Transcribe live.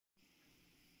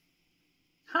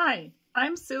Hi,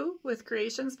 I'm Sue with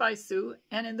Creations by Sue,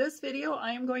 and in this video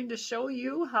I am going to show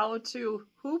you how to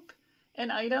hoop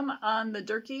an item on the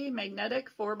Durkee magnetic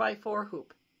 4x4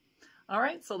 hoop.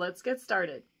 Alright, so let's get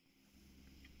started.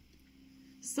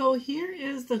 So here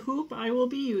is the hoop I will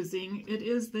be using. It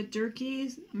is the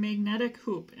Durkee magnetic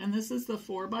hoop, and this is the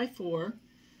 4x4.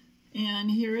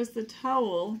 And here is the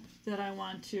towel that I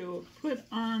want to put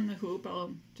on the hoop.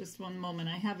 Just one moment.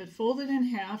 I have it folded in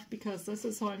half because this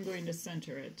is how I'm going to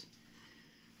center it.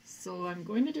 So I'm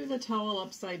going to do the towel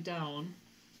upside down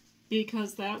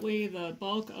because that way the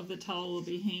bulk of the towel will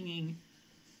be hanging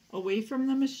away from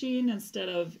the machine instead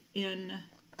of in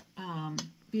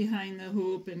behind the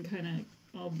hoop and kind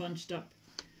of all bunched up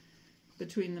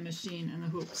between the machine and the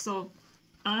hoop. So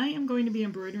I am going to be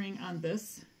embroidering on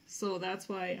this. So that's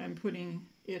why I'm putting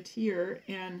it here,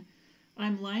 and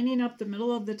I'm lining up the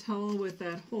middle of the towel with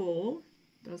that hole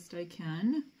best I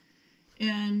can,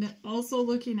 and also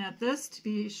looking at this to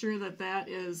be sure that that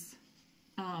is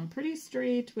pretty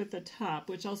straight with the top,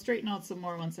 which I'll straighten out some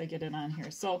more once I get it on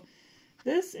here. So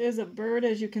this is a bird,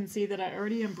 as you can see, that I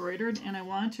already embroidered, and I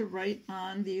want to write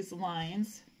on these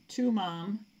lines, "To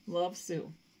Mom, Love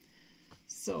Sue."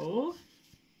 So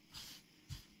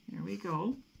here we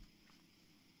go.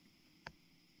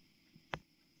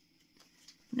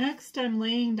 Next, I'm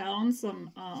laying down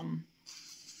some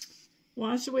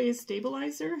wash away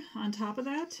stabilizer on top of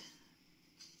that.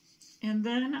 And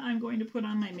then I'm going to put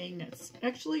on my magnets.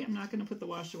 Actually, I'm not going to put the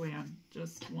wash away on.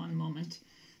 Just one moment.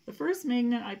 The first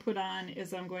magnet I put on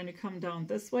is I'm going to come down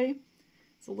this way.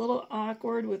 It's a little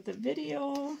awkward with the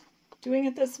video doing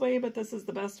it this way, but this is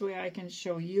the best way I can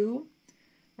show you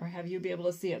or have you be able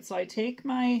to see it. So I take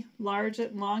my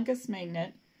longest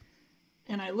magnet,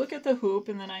 and I look at the hoop,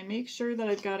 and then I make sure that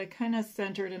I've got it kind of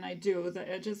centered, and I do. The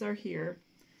edges are here.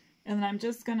 And then I'm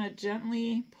just going to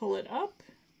gently pull it up.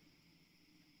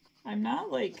 I'm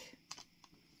not like,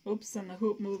 oops, and the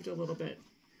hoop moved a little bit.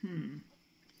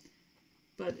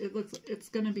 But it looks, it's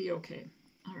going to be okay.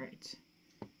 All right.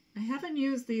 I haven't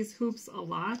used these hoops a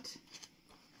lot,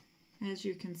 as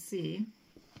you can see.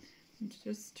 I'm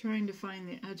just trying to find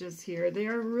the edges here. They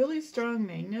are really strong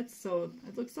magnets, so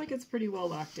it looks like it's pretty well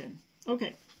locked in.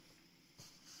 Okay,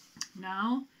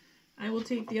 now I will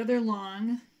take the other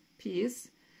long piece,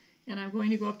 and I'm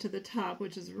going to go up to the top,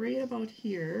 which is right about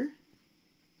here.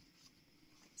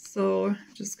 So I'm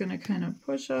just going to kind of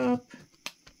push up.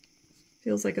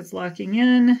 Feels like it's locking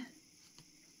in,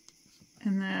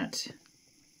 and that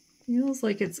feels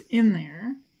like it's in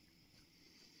there.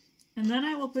 And then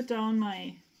I will put down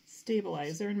my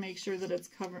stabilizer and make sure that it's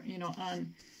covered,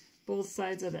 on both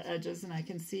sides of the edges, and I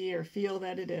can see or feel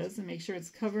that it is, and make sure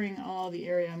it's covering all the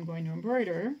area I'm going to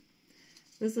embroider.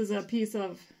 This is a piece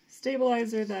of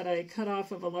stabilizer that I cut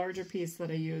off of a larger piece that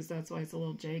I used. That's why it's a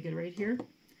little jagged right here.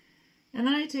 And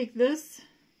then I take this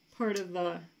part of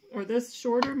this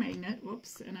shorter magnet,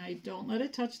 whoops, and I don't let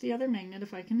it touch the other magnet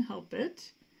if I can help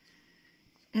it.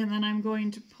 And then I'm going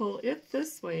to pull it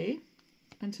this way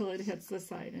until it hits the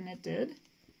side, and it did.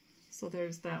 So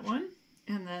there's that one.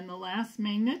 And then the last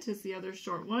magnet is the other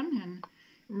short one, and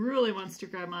really wants to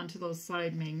grab onto those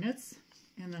side magnets.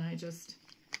 And then I just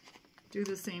do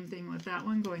the same thing with that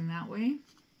one going that way,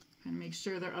 and make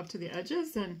sure they're up to the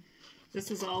edges. And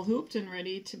this is all hooped and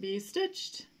ready to be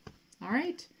stitched. All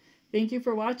right, thank you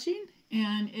for watching,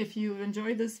 and if you've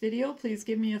enjoyed this video, please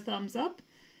give me a thumbs up.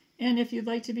 And if you'd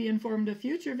like to be informed of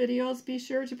future videos, be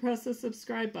sure to press the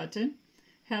subscribe button.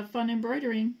 Have fun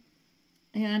embroidering.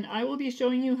 And I will be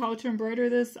showing you how to embroider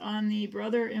this on the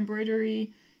Brother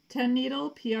Embroidery 10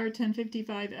 needle PR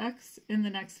 1055X in the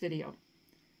next video.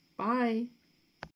 Bye!